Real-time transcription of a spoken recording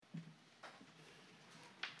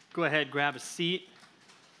Go ahead, grab a seat.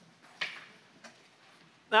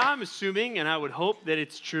 Now, I'm assuming, and I would hope that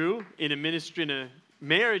it's true in a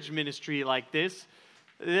marriage ministry like this,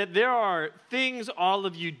 that there are things all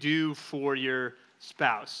of you do for your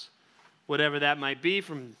spouse. Whatever that might be,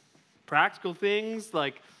 from practical things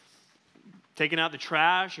like taking out the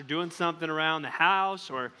trash or doing something around the house,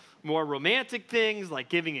 or more romantic things like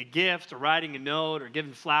giving a gift or writing a note or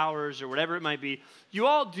giving flowers or whatever it might be. You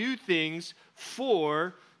all do things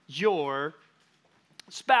for your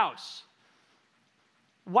spouse.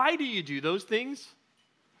 Why do you do those things?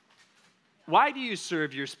 Why do you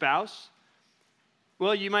serve your spouse?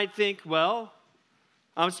 Well, you might think, well,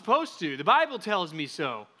 I'm supposed to. The Bible tells me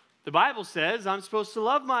so. The Bible says I'm supposed to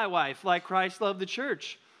love my wife like Christ loved the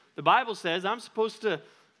church. The Bible says I'm supposed to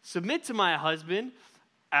submit to my husband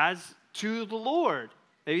as to the Lord.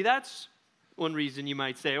 Maybe that's one reason you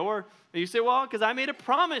might say. Or you say, well, because I made a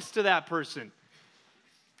promise to that person.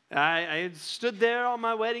 I stood there on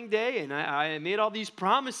my wedding day and I made all these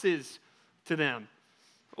promises to them.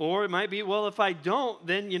 Or it might be, well, if I don't,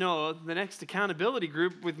 then, the next accountability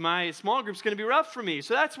group with my small group is going to be rough for me.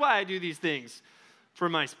 So that's why I do these things for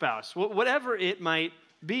my spouse, whatever it might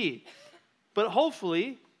be. But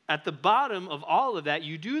hopefully, at the bottom of all of that,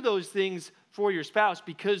 you do those things for your spouse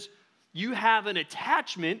because you have an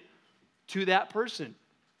attachment to that person.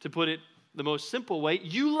 To put it the most simple way,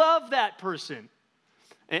 you love that person.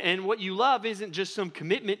 And what you love isn't just some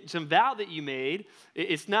commitment, some vow that you made.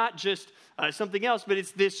 It's not just something else, but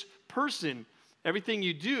it's this person. Everything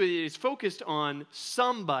you do is focused on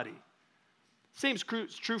somebody. Same is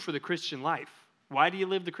true for the Christian life. Why do you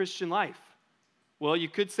live the Christian life? Well, you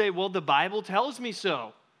could say, well, the Bible tells me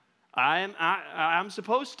so. I'm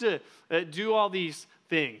supposed to do all these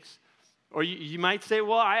things. Or you might say,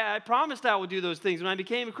 well, I promised I would do those things. When I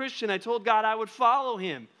became a Christian, I told God I would follow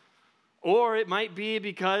him. Or it might be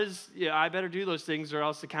because, I better do those things or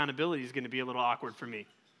else accountability is going to be a little awkward for me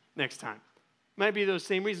next time. Might be those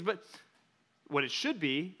same reasons, but what it should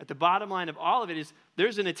be, at the bottom line of all of it, is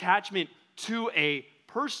there's an attachment to a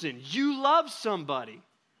person. You love somebody,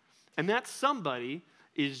 and that somebody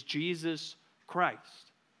is Jesus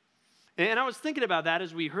Christ. And I was thinking about that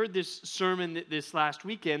as we heard this sermon this last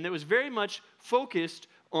weekend that was very much focused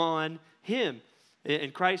on him.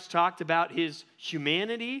 And Christ talked about his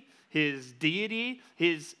humanity, his deity,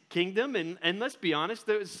 his kingdom, and let's be honest,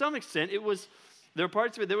 to some extent, there were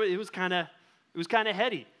parts of it, it was kind of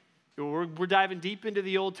heady. We're diving deep into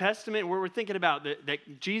the Old Testament, where we're thinking about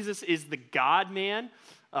that Jesus is the God-man.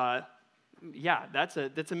 That's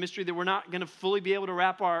a mystery that we're not going to fully be able to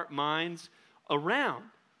wrap our minds around.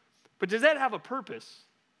 But does that have a purpose?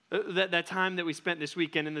 That time that we spent this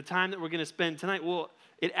weekend and the time that we're going to spend tonight? Well,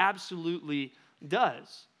 it absolutely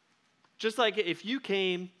does. Just like if you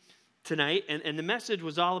came tonight and the message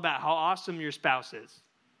was all about how awesome your spouse is,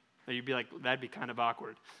 you'd be like, that'd be kind of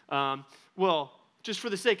awkward. Well, just for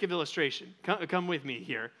the sake of illustration, come with me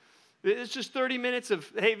here. It's just 30 minutes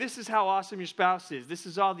of, hey, this is how awesome your spouse is. This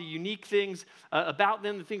is all the unique things about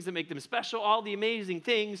them, the things that make them special, all the amazing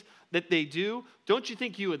things that they do. Don't you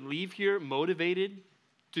think you would leave here motivated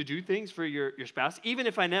to do things for your spouse? Even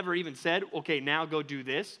if I never even said, okay, now go do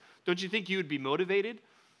this, don't you think you would be motivated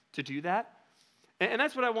to do that? And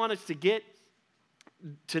that's what I want us to get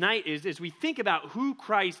tonight is as we think about who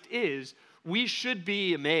Christ is, we should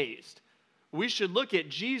be amazed. We should look at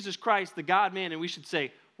Jesus Christ, the God-man, and we should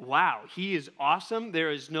say, wow, he is awesome.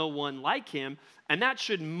 There is no one like him. And that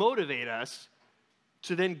should motivate us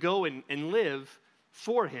to then go and live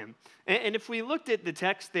for him. And if we looked at the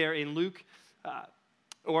text there in Luke,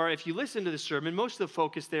 or if you listen to the sermon, most of the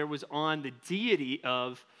focus there was on the deity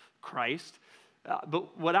of Christ.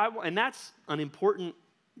 And that's an important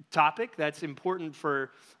topic. That's important for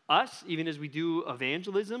us, even as we do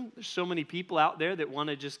evangelism. There's so many people out there that want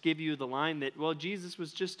to just give you the line that, well, Jesus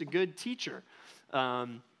was just a good teacher.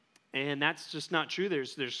 And that's just not true.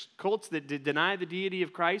 There's cults that deny the deity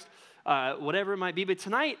of Christ, whatever it might be. But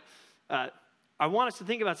tonight, I want us to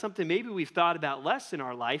think about something maybe we've thought about less in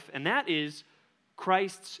our life, and that is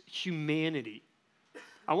Christ's humanity.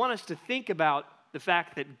 I want us to think about the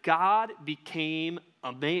fact that God became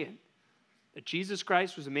a man, that Jesus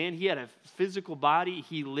Christ was a man. He had a physical body.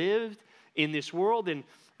 He lived in this world. And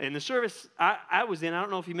in the service I was in, I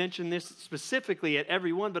don't know if he mentioned this specifically at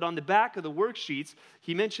every one, but on the back of the worksheets,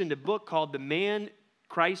 he mentioned a book called The Man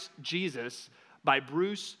Christ Jesus by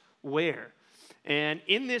Bruce Ware. And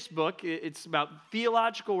in this book, it's about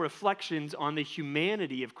theological reflections on the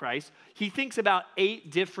humanity of Christ. He thinks about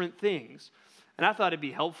 8 different things. And I thought it'd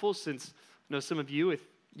be helpful since I know some of you with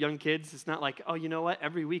young kids, it's not like, oh, you know what?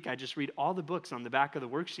 Every week I just read all the books on the back of the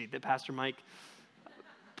worksheet that Pastor Mike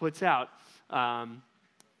puts out.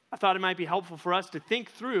 I thought it might be helpful for us to think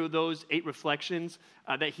through those 8 reflections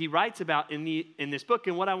that he writes about in this book.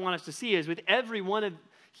 And what I want us to see is with every one of,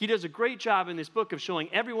 he does a great job in this book of showing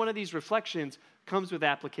every one of these reflections comes with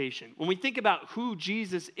application. When we think about who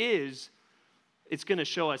Jesus is, it's going to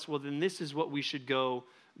show us, well, then this is what we should go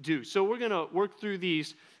do. So we're going to work through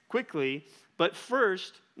these quickly. But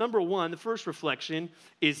first, number 1, the first reflection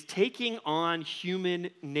is taking on human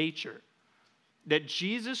nature. That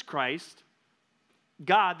Jesus Christ,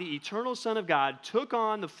 God, the eternal Son of God, took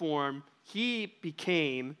on the form, he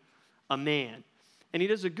became a man. And he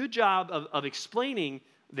does a good job of explaining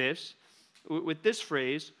this with this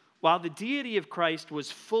phrase, while the deity of Christ was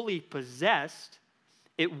fully possessed,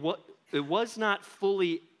 it was not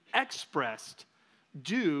fully expressed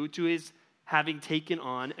due to his having taken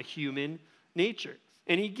on a human nature.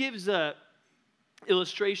 And he gives an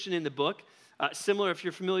illustration in the book, similar if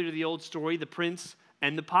you're familiar to the old story, The Prince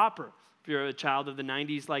and the Pauper. If you're a child of the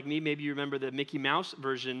 90s like me, maybe you remember the Mickey Mouse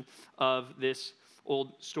version of this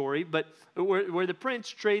old story, but where the prince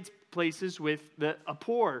trades places with a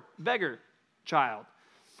poor beggar child.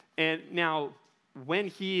 And now, when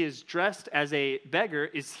he is dressed as a beggar,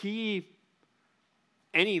 is he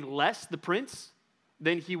any less the prince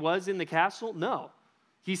than he was in the castle? No.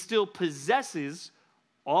 He still possesses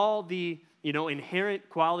all the inherent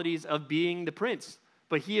qualities of being the prince,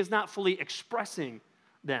 but he is not fully expressing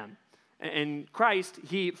them. And Christ,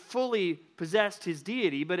 he fully possessed his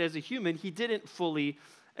deity, but as a human, he didn't fully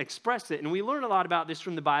express it. And we learn a lot about this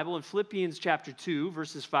from the Bible in Philippians chapter 2,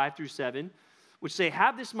 verses 5 through 7, which say,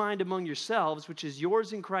 "Have this mind among yourselves, which is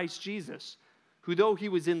yours in Christ Jesus, who though he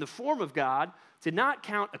was in the form of God, did not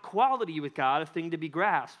count equality with God a thing to be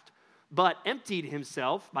grasped, but emptied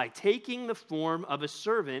himself by taking the form of a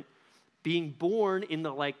servant, being born in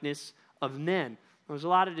the likeness of men." There's a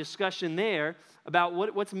lot of discussion there about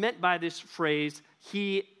what's meant by this phrase,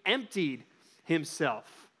 he emptied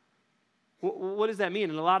himself. What does that mean?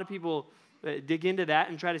 And a lot of people dig into that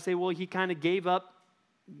and try to say, well, he kind of gave up,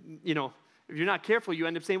 if you're not careful, you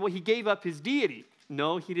end up saying, well, he gave up his deity.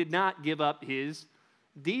 No, he did not give up his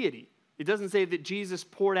deity. It doesn't say that Jesus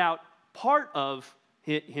poured out part of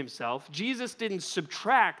himself. Jesus didn't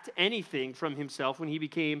subtract anything from himself when he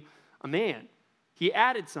became a man. He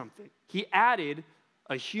added something. He added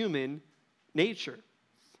a human nature.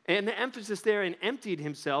 And the emphasis there in emptied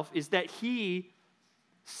himself is that he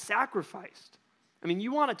sacrificed. I mean,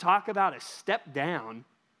 you want to talk about a step down.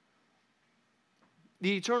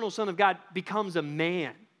 The eternal Son of God becomes a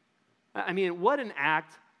man. I mean, what an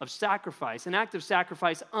act of sacrifice. An act of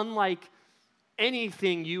sacrifice unlike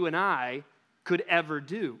anything you and I could ever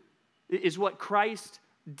do is what Christ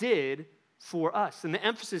did for us. And the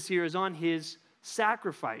emphasis here is on his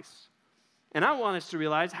sacrifice. And I want us to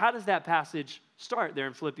realize, how does that passage start there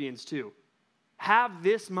in Philippians 2? Have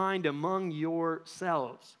this mind among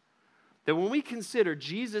yourselves. That when we consider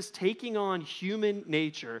Jesus taking on human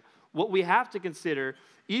nature, what we have to consider,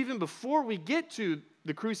 even before we get to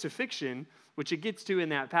the crucifixion, which it gets to in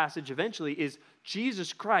that passage eventually, is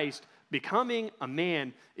Jesus Christ becoming a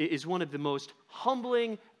man is one of the most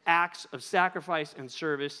humbling acts of sacrifice and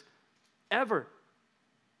service ever.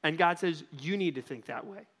 And God says, you need to think that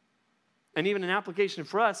way. And even an application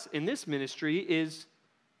for us in this ministry is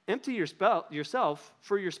empty yourself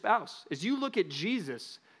for your spouse. As you look at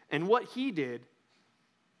Jesus and what he did,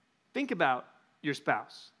 think about your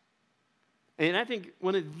spouse. And I think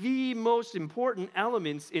one of the most important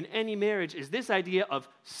elements in any marriage is this idea of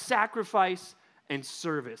sacrifice and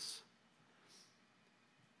service.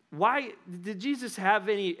 Why did Jesus have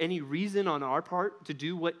any reason on our part to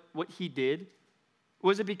do what he did?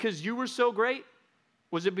 Was it because you were so great?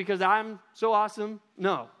 Was it because I'm so awesome?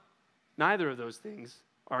 No, neither of those things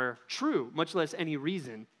are true, much less any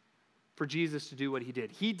reason for Jesus to do what he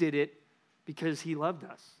did. He did it because he loved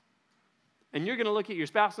us. And you're going to look at your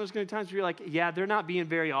spouse, and there's going to be times where you're like, yeah, they're not being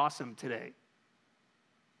very awesome today.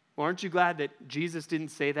 Well, aren't you glad that Jesus didn't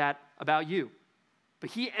say that about you? But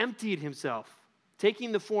he emptied himself,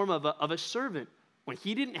 taking the form of a servant when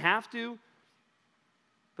he didn't have to,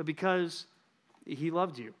 but because he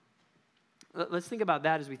loved you. Let's think about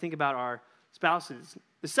that as we think about our spouses.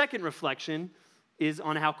 The second reflection is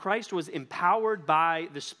on how Christ was empowered by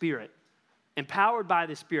the Spirit. Empowered by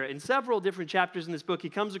the Spirit. In several different chapters in this book, he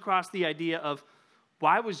comes across the idea of,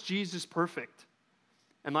 why was Jesus perfect?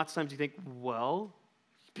 And lots of times you think, well,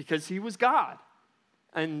 because he was God.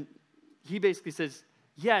 And he basically says,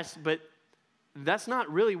 yes, but that's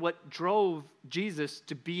not really what drove Jesus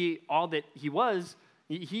to be all that he was.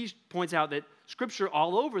 He points out that Scripture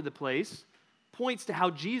all over the place points to how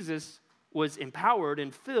Jesus was empowered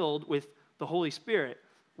and filled with the Holy Spirit.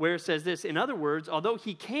 where it says this, in other words, although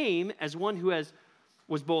he came as one who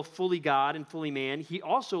was both fully God and fully man, he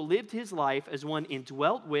also lived his life as one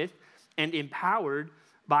indwelt with and empowered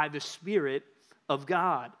by the Spirit of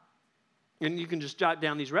God. And you can just jot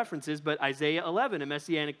down these references, but Isaiah 11, a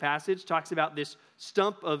messianic passage, talks about this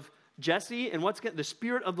stump of Jesse, and the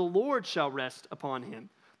Spirit of the Lord shall rest upon him.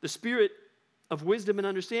 The Spirit of wisdom and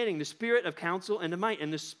understanding, the Spirit of counsel and of might,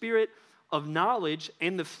 and the Spirit of knowledge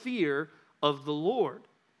and the fear of the Lord.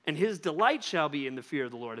 And his delight shall be in the fear of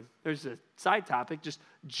the Lord. There's a side topic, just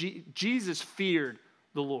Jesus feared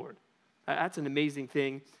the Lord. That's an amazing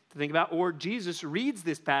thing to think about. Or Jesus reads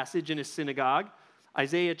this passage in his synagogue,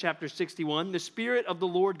 Isaiah chapter 61, the Spirit of the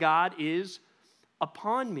Lord God is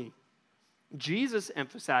upon me. Jesus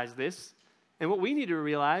emphasized this, and what we need to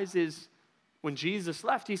realize is when Jesus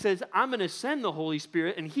left, he says, I'm going to send the Holy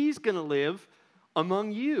Spirit, and he's going to live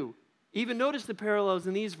among you. Even notice the parallels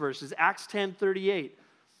in these verses, Acts 10:38,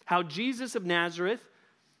 how Jesus of Nazareth,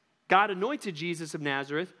 God anointed Jesus of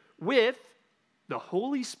Nazareth with the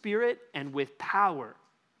Holy Spirit and with power.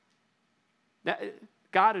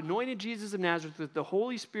 God anointed Jesus of Nazareth with the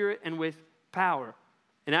Holy Spirit and with power.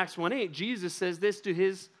 In Acts 1:8, Jesus says this to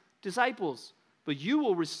his disciples, but you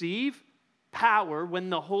will receive power when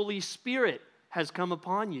the Holy Spirit has come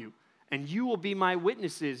upon you, and you will be my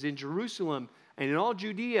witnesses in Jerusalem and in all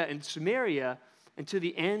Judea and Samaria and to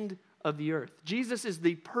the end of the earth. Jesus is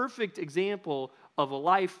the perfect example of a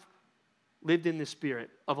life lived in the Spirit,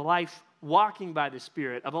 of a life walking by the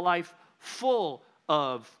Spirit, of a life full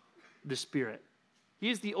of the Spirit. He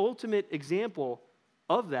is the ultimate example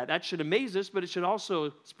of that. That should amaze us, but it should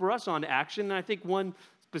also spur us on to action. And I think one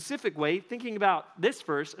specific way, thinking about this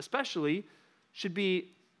verse especially, should be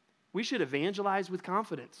we should evangelize with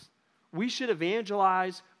confidence. We should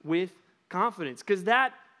evangelize with confidence because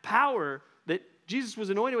that power that Jesus was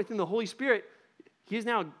anointed with in the Holy Spirit, he has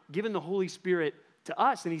now given the Holy Spirit to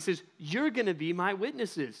us. And he says, you're going to be my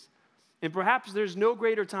witnesses. And perhaps there's no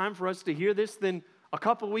greater time for us to hear this than a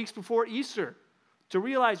couple weeks before Easter, to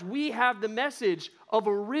realize we have the message of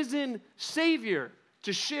a risen Savior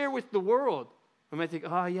to share with the world. We might think,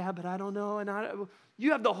 oh yeah, but I don't know.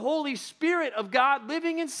 You have the Holy Spirit of God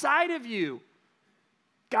living inside of you.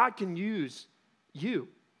 God can use you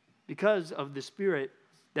because of the Spirit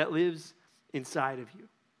that lives inside of you.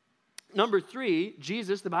 Number 3,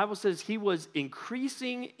 Jesus, the Bible says he was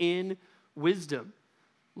increasing in wisdom.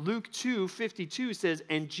 Luke 2:52 says,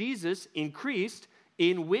 and Jesus increased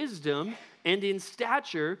in wisdom and in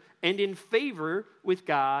stature and in favor with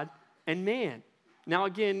God and man. Now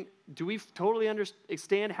again, do we totally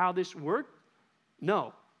understand how this worked?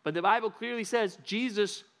 No. But the Bible clearly says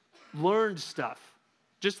Jesus learned stuff.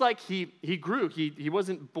 Just like he grew. He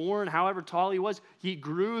wasn't born however tall he was. He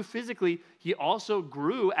grew physically. He also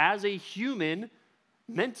grew as a human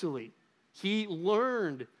mentally. He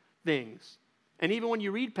learned things. And even when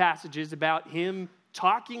you read passages about him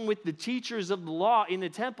talking with the teachers of the law in the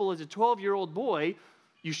temple as a 12-year-old boy,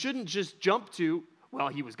 you shouldn't just jump to, well,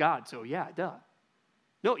 he was God, so yeah, duh.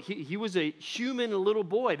 No, he was a human little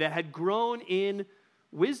boy that had grown in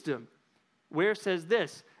wisdom. Where it says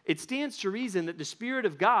this, it stands to reason that the Spirit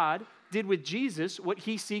of God did with Jesus what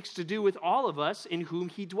he seeks to do with all of us in whom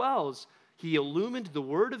he dwells. He illumined the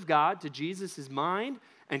Word of God to Jesus' mind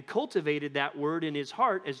and cultivated that Word in his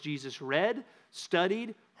heart as Jesus read,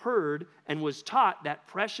 studied, heard, and was taught that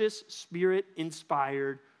precious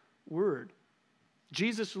Spirit-inspired Word.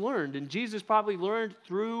 Jesus learned, and Jesus probably learned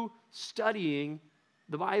through studying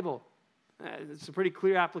the Bible. It's a pretty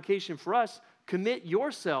clear application for us. Commit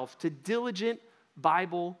yourself to diligent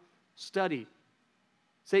Bible study.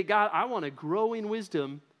 Say, God, I want to grow in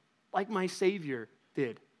wisdom like my Savior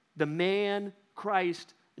did. The man,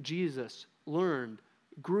 Christ Jesus, learned,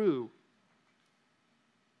 grew.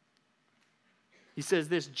 He says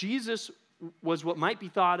this, Jesus was what might be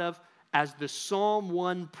thought of as the Psalm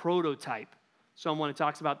 1 prototype. Psalm 1, it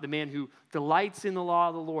talks about the man who delights in the law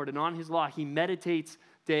of the Lord, and on his law he meditates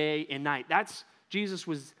day and night. Jesus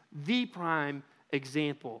was the prime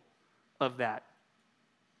example of that.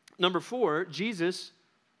 Number 4, Jesus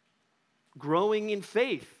growing in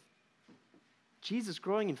faith. Jesus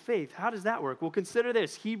growing in faith. How does that work? Well, consider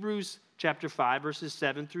this. Hebrews chapter 5, verses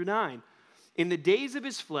 7 through 9. In the days of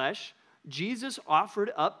his flesh, Jesus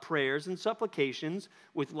offered up prayers and supplications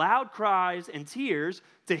with loud cries and tears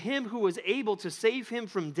to him who was able to save him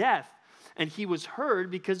from death, and he was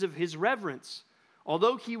heard because of his reverence.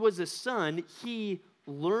 Although he was a son, he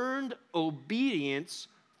learned obedience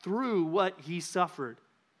through what he suffered.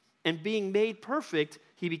 And being made perfect,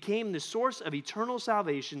 he became the source of eternal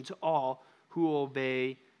salvation to all who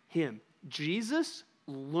obey him. Jesus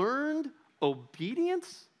learned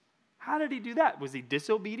obedience? How did he do that? Was he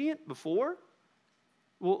disobedient before?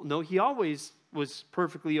 Well, no, he always was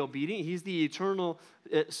perfectly obedient. He's the eternal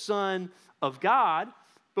Son of God.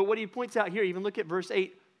 But what he points out here, even look at verse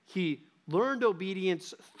 8, he learned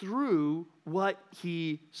obedience through what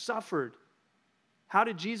he suffered. How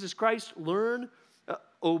did Jesus Christ learn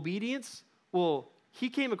obedience? Well, he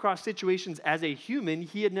came across situations as a human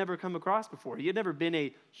he had never come across before. He had never been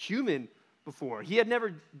a human before. He had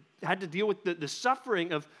never had to deal with the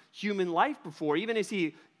suffering of human life before. Even as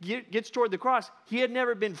he gets toward the cross, he had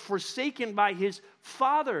never been forsaken by his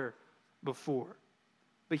Father before.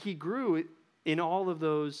 But he grew in all of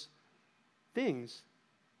those things.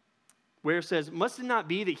 Where it says, must it not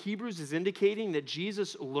be that Hebrews is indicating that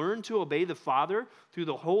Jesus learned to obey the Father through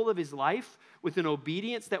the whole of his life with an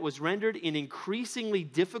obedience that was rendered in increasingly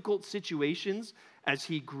difficult situations as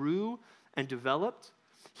he grew and developed?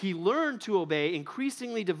 He learned to obey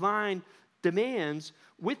increasingly divine demands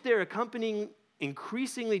with their accompanying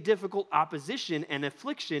increasingly difficult opposition and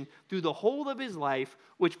affliction through the whole of his life,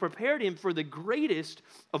 which prepared him for the greatest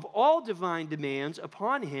of all divine demands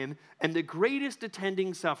upon him and the greatest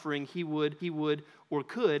attending suffering he would or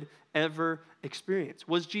could ever experience.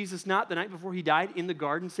 Was Jesus not, the night before he died, in the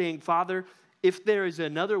garden saying, Father, if there is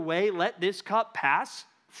another way, let this cup pass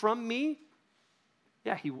from me?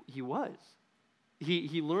 Yeah, he was.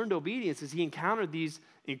 He learned obedience as he encountered these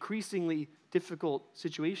increasingly difficult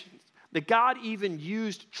situations. That God even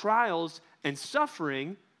used trials and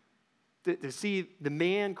suffering to see the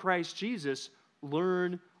man Christ Jesus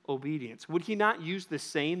learn obedience. Would he not use the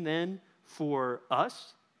same then for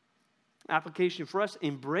us? Application for us,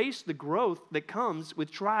 embrace the growth that comes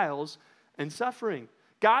with trials and suffering.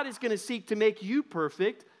 God is going to seek to make you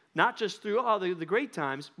perfect, not just through all the great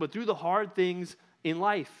times, but through the hard things in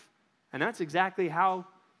life. And that's exactly how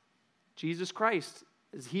Jesus Christ,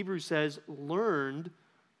 as Hebrews says, learned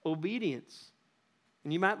obedience.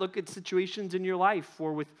 And you might look at situations in your life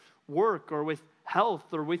or with work or with health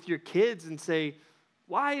or with your kids and say,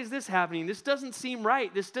 why is this happening? This doesn't seem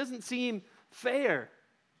right. This doesn't seem fair.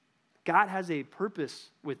 God has a purpose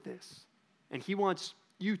with this, and he wants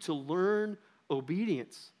you to learn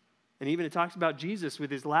obedience. And even it talks about Jesus with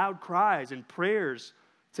his loud cries and prayers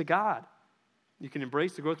to God. You can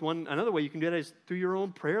embrace the growth. Another way you can do that is through your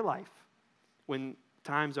own prayer life when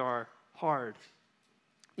times are hard.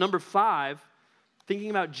 Number 5, thinking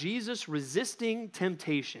about Jesus resisting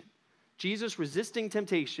temptation. Jesus resisting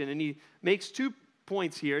temptation. And he makes 2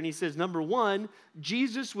 points here. And he says, number 1,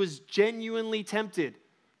 Jesus was genuinely tempted.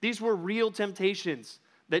 These were real temptations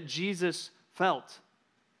that Jesus felt.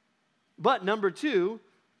 But number 2,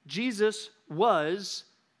 Jesus was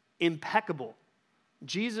impeccable.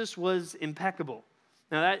 Jesus was impeccable.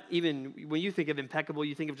 Now that even when you think of impeccable,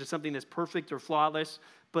 you think of just something that's perfect or flawless.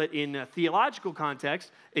 But in a theological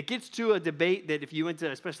context, it gets to a debate that if you went to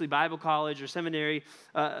especially Bible college or seminary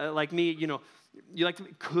like me,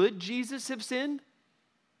 could Jesus have sinned?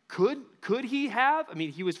 Could he have? I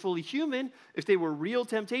mean, he was fully human. If they were real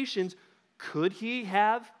temptations, could he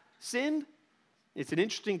have sinned? It's an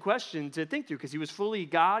interesting question to think through because he was fully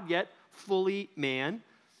God yet fully man.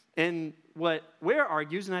 And what Ware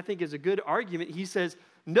argues, and I think is a good argument, he says,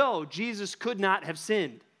 no, Jesus could not have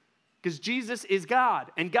sinned because Jesus is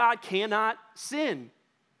God and God cannot sin.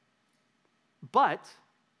 But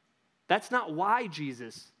that's not why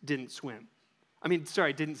Jesus didn't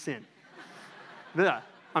didn't sin.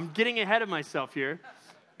 I'm getting ahead of myself here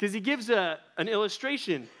because he gives an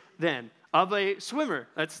illustration then of a swimmer.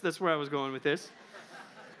 That's where I was going with this.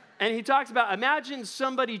 And he talks about, imagine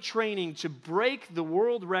somebody training to break the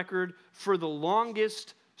world record for the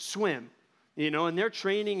longest swim. And they're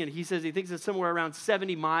training, and he says he thinks it's somewhere around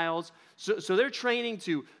 70 miles. So they're training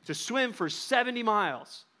to swim for 70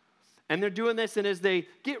 miles. And they're doing this, and as they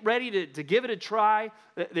get ready to give it a try,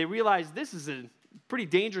 they realize this is a pretty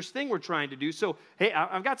dangerous thing we're trying to do. So, hey,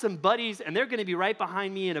 I've got some buddies, and they're going to be right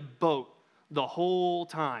behind me in a boat the whole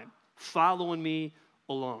time, following me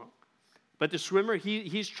along. But the swimmer,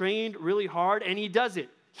 he's trained really hard, and he does it.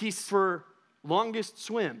 He's for longest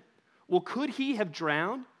swim. Well, could he have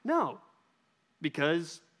drowned? No,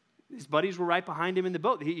 because his buddies were right behind him in the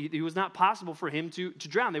boat. It was not possible for him to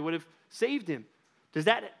drown. They would have saved him. Is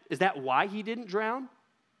that why he didn't drown?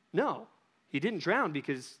 No, he didn't drown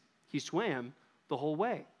because he swam the whole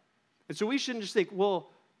way. And so we shouldn't just think, well,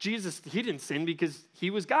 Jesus, he didn't sin because he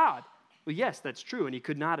was God. Well, yes, that's true, and he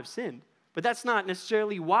could not have sinned. But that's not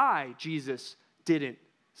necessarily why Jesus didn't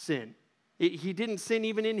sin. He didn't sin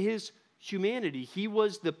even in his humanity. He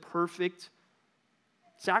was the perfect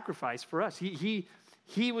sacrifice for us.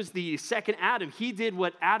 He was the second Adam. He did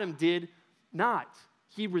what Adam did not.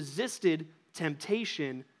 He resisted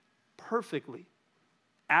temptation perfectly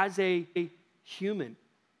as a human.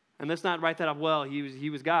 And let's not write that off, well, he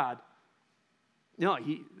was God. No,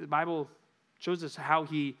 the Bible shows us how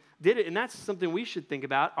he did it, and that's something we should think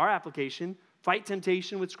about, our application. Fight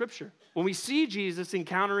temptation with Scripture. When we see Jesus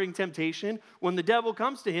encountering temptation, when the devil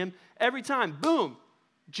comes to him, every time, boom,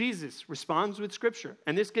 Jesus responds with Scripture.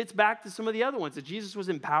 And this gets back to some of the other ones, that Jesus was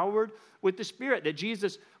empowered with the Spirit, that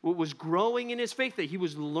Jesus was growing in his faith, that he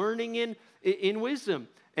was learning in wisdom.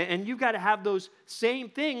 And you've got to have those same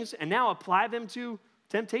things and now apply them to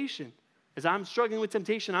temptation. As I'm struggling with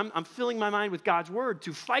temptation, I'm filling my mind with God's word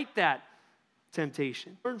to fight that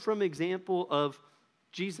temptation. Learn from the example of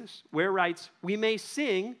Jesus. Ware writes, we may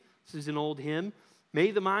sing, this is an old hymn,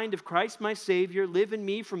 may the mind of Christ my Savior live in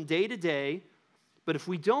me from day to day. But if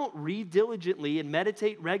we don't read diligently and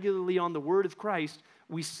meditate regularly on the word of Christ,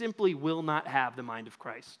 we simply will not have the mind of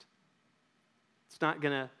Christ. It's not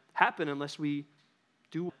going to happen unless we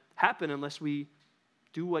do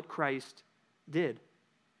what Christ did.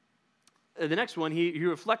 The next one, he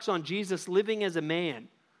reflects on Jesus living as a man.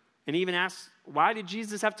 And he even asks, why did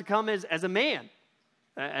Jesus have to come as a man?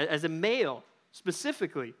 As a male,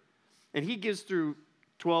 specifically. And he gives through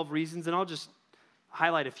 12 reasons, and I'll just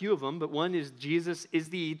highlight a few of them. But one is Jesus is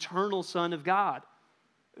the eternal Son of God.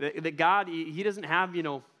 That God, he doesn't have,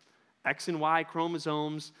 X and Y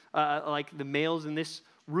chromosomes like the males in this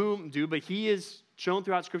room do, but he is shown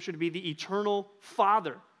throughout Scripture to be the eternal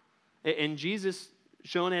Father. And Jesus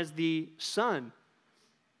shown as the Son.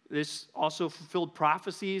 This also fulfilled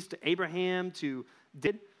prophecies to Abraham, to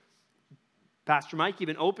David. Pastor Mike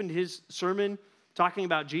even opened his sermon talking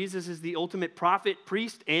about Jesus as the ultimate prophet,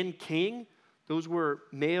 priest, and king. Those were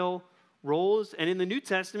male roles. And in the New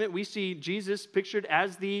Testament, we see Jesus pictured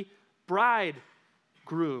as the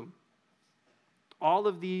bridegroom. All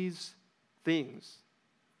of these things.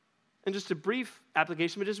 And just a brief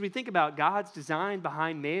application, but as we think about God's design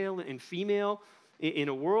behind male and female in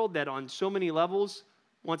a world that on so many levels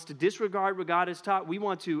wants to disregard what God has taught, we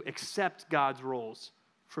want to accept God's roles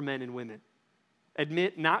for men and women.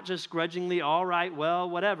 Admit not just grudgingly, all right, well,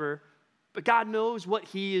 whatever, but God knows what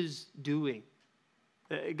he is doing.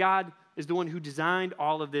 God is the one who designed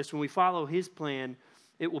all of this. When we follow his plan,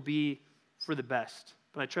 it will be for the best.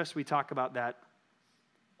 But I trust we talk about that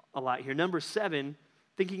a lot here. Number 7,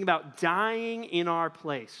 thinking about dying in our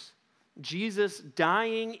place. Jesus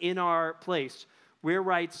dying in our place. Ware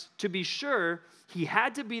writes, to be sure, he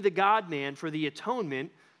had to be the God-man for the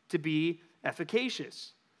atonement to be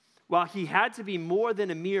efficacious. While he had to be more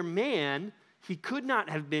than a mere man, he could not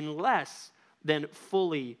have been less than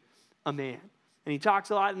fully a man. And he talks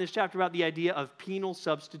a lot in this chapter about the idea of penal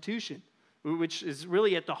substitution, which is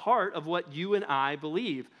really at the heart of what you and I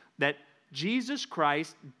believe, that Jesus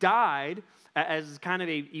Christ died as kind of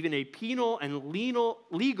even a penal and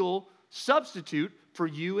legal substitute for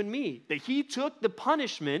you and me. That he took the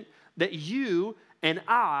punishment that you and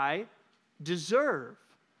I deserve.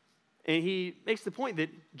 And he makes the point that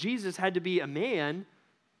Jesus had to be a man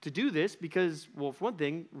to do this because, well, for one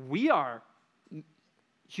thing, we are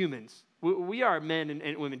humans. We are men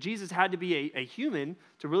and women. Jesus had to be a human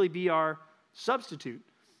to really be our substitute.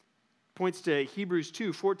 Points to Hebrews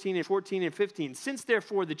 2, 14 and 15. Since,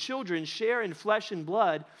 therefore, the children share in flesh and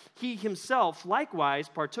blood, he himself likewise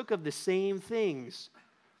partook of the same things,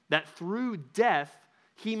 that through death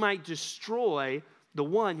he might destroy the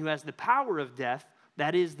one who has the power of death,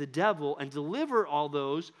 that is the devil, and deliver all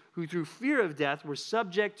those who through fear of death were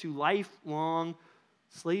subject to lifelong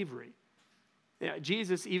slavery.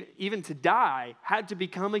 Jesus, even to die, had to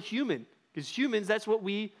become a human. Because humans, that's what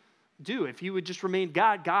we do. If he would just remain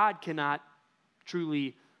God, God cannot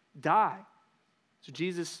truly die. So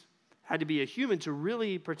Jesus had to be a human to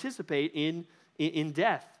really participate in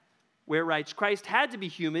death. Ware writes, Christ had to be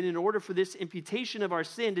human in order for this imputation of our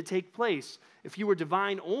sin to take place. If he were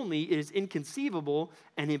divine only, it is inconceivable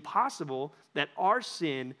and impossible that our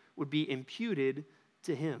sin would be imputed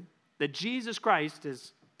to him. That Jesus Christ,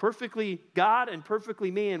 as perfectly God and perfectly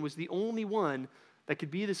man, was the only one that could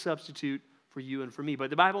be the substitute for you and for me. But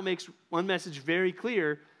the Bible makes one message very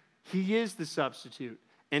clear. He is the substitute.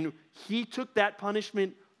 And he took that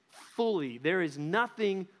punishment fully. There is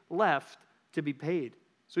nothing left to be paid.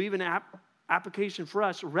 So even application for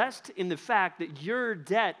us, rest in the fact that your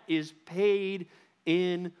debt is paid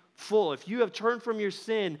in full. If you have turned from your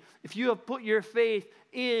sin, if you have put your faith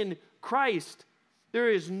in Christ, there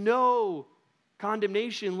is no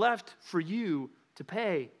condemnation left for you to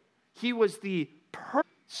pay. He was the perfect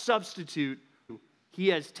substitute. He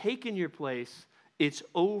has taken your place. It's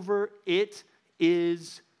over. It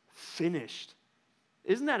is finished.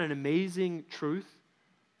 Isn't that an amazing truth?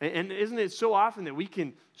 And isn't it so often that we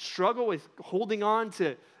can struggle with holding on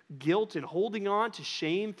to guilt and holding on to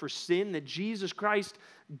shame for sin that Jesus Christ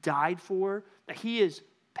died for, that he is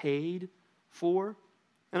paid for?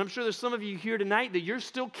 And I'm sure there's some of you here tonight that you're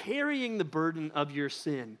still carrying the burden of your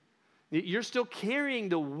sin. You're still carrying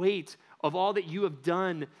the weight of all that you have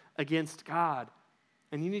done against God.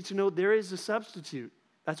 And you need to know there is a substitute.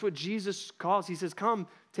 That's what Jesus calls. He says, come,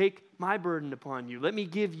 take my burden upon you. Let me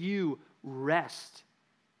give you rest.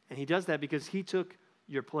 And he does that because he took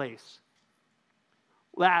your place.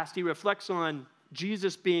 Last, he reflects on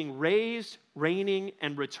Jesus being raised, reigning,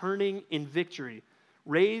 and returning in victory.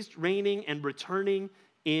 Raised, reigning, and returning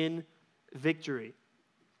in victory.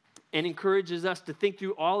 And encourages us to think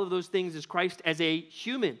through all of those things as Christ as a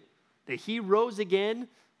human. That he rose again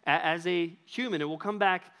as a human. And we'll come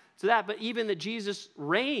back to that. But even that Jesus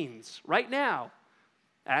reigns right now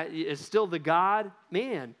is still the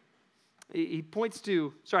God-man. He points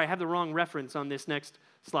to, sorry, I have the wrong reference on this next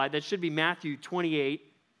slide. That should be Matthew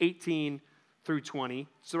 28, 18 through 20.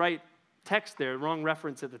 It's the right text there, wrong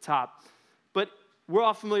reference at the top. But we're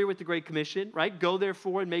all familiar with the Great Commission, right? Go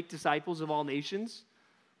therefore and make disciples of all nations.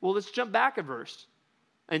 Well, let's jump back a verse.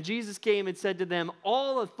 And Jesus came and said to them,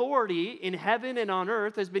 all authority in heaven and on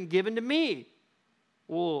earth has been given to me.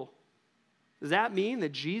 Well, does that mean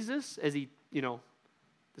that Jesus, as the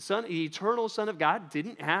eternal Son of God,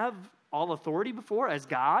 didn't have all authority before as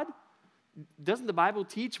God? Doesn't the Bible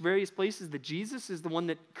teach various places that Jesus is the one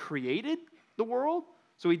that created the world?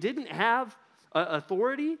 So he didn't have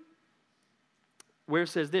authority? Where it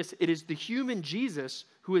says this, it is the human Jesus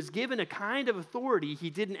who is given a kind of authority he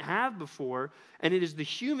didn't have before, and it is the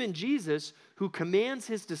human Jesus who commands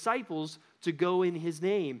his disciples to go in his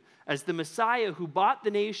name. As the Messiah who bought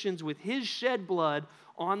the nations with his shed blood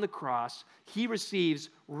on the cross, he receives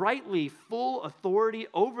rightly full authority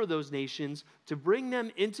over those nations to bring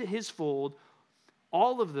them into his fold,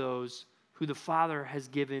 all of those who the Father has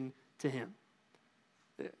given to him.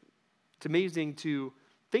 It's amazing to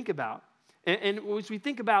think about. And as we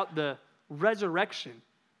think about the resurrection,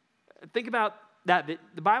 think about that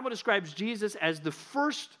the Bible describes Jesus as the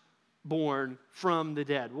firstborn from the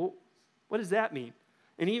dead. Well, what does that mean?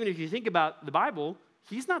 And even if you think about the Bible,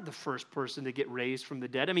 he's not the first person to get raised from the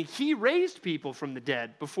dead. I mean, he raised people from the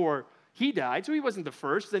dead before he died, so he wasn't the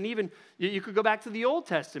first. And even you could go back to the Old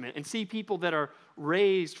Testament and see people that are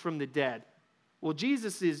raised from the dead. Well,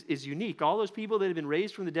 Jesus is unique. All those people that have been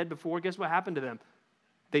raised from the dead before, guess what happened to them?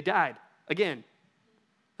 They died. Again,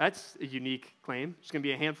 that's a unique claim. There's going to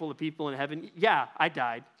be a handful of people in heaven. Yeah, I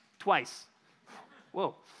died twice.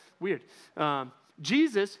 Whoa, weird.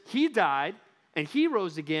 Jesus, he died and he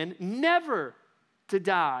rose again, never to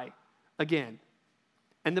die again.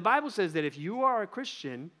 And the Bible says that if you are a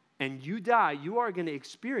Christian and you die, you are going to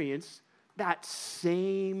experience that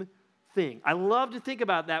same thing. I love to think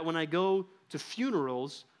about that when I go to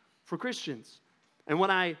funerals for Christians. And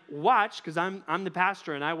when I watch, because I'm the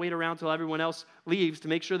pastor and I wait around till everyone else leaves to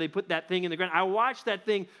make sure they put that thing in the ground, I watch that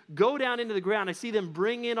thing go down into the ground. I see them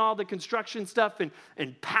bring in all the construction stuff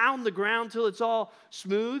and pound the ground till it's all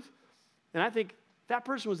smooth. And I think that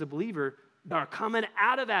person was a believer that are coming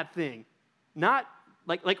out of that thing. Not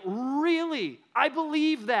like really, I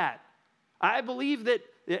believe that. I believe that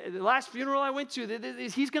the last funeral I went to,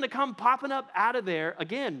 he's going to come popping up out of there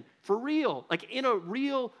again, for real, like in a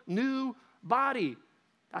real new body.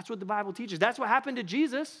 That's what the Bible teaches. That's what happened to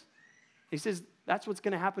Jesus. He says that's what's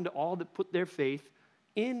going to happen to all that put their faith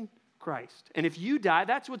in Christ. And if you die,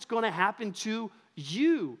 that's what's going to happen to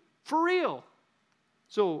you, for real.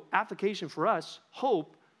 So application for us,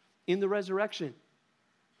 hope in the resurrection.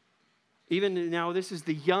 Even now, this is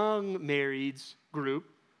the young marrieds group,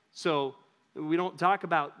 so we don't talk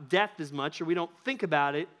about death as much, or we don't think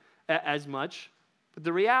about it as much. But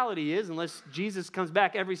the reality is, unless Jesus comes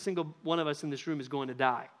back, every single one of us in this room is going to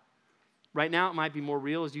die. Right now, it might be more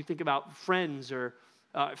real as you think about friends or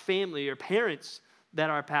family or parents that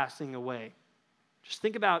are passing away. Just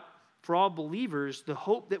think about, for all believers, the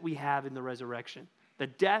hope that we have in the resurrection.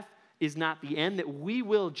 That death is not the end, that we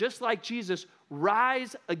will, just like Jesus,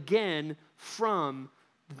 rise again from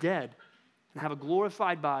the dead and have a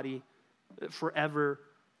glorified body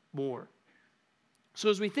forevermore. So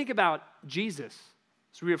as we think about Jesus,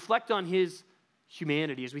 as we reflect on his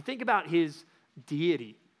humanity, as we think about his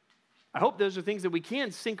deity, I hope those are things that we can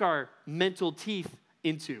sink our mental teeth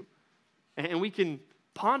into. And we can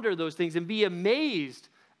ponder those things and be amazed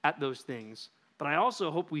at those things. But I also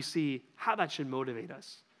hope we see how that should motivate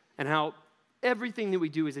us and how everything that we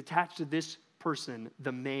do is attached to this person,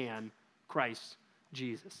 the man, Christ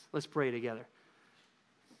Jesus. Let's pray together.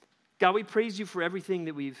 God, we praise you for everything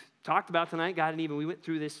that we've talked about tonight, God, and even we went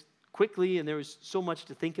through this quickly, and there was so much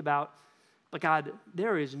to think about. But God,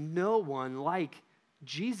 there is no one like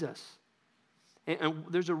Jesus. And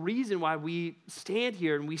there's a reason why we stand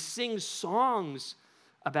here and we sing songs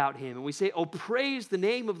about him. And we say, oh, praise the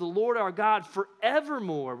name of the Lord our God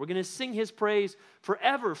forevermore. We're going to sing his praise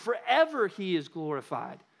forever. Forever he is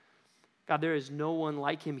glorified. God, there is no one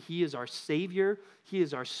like him. He is our Savior. He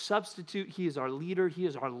is our substitute. He is our leader. He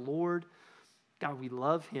is our Lord. God, we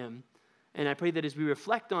love him. And I pray that as we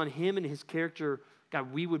reflect on him and his character,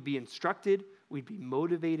 God, we would be instructed, we'd be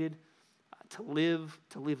motivated to live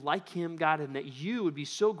like him, God, and that you would be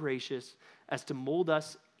so gracious as to mold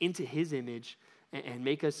us into his image and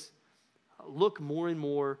make us look more and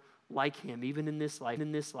more like him, even in this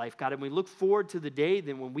life, God. And we look forward to the day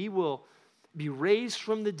then when we will be raised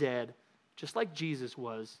from the dead, just like Jesus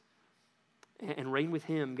was, and reign with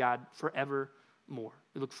him, God, forevermore.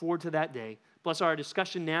 We look forward to that day. Bless our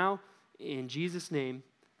discussion now. In Jesus' name,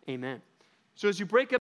 amen. So as you break up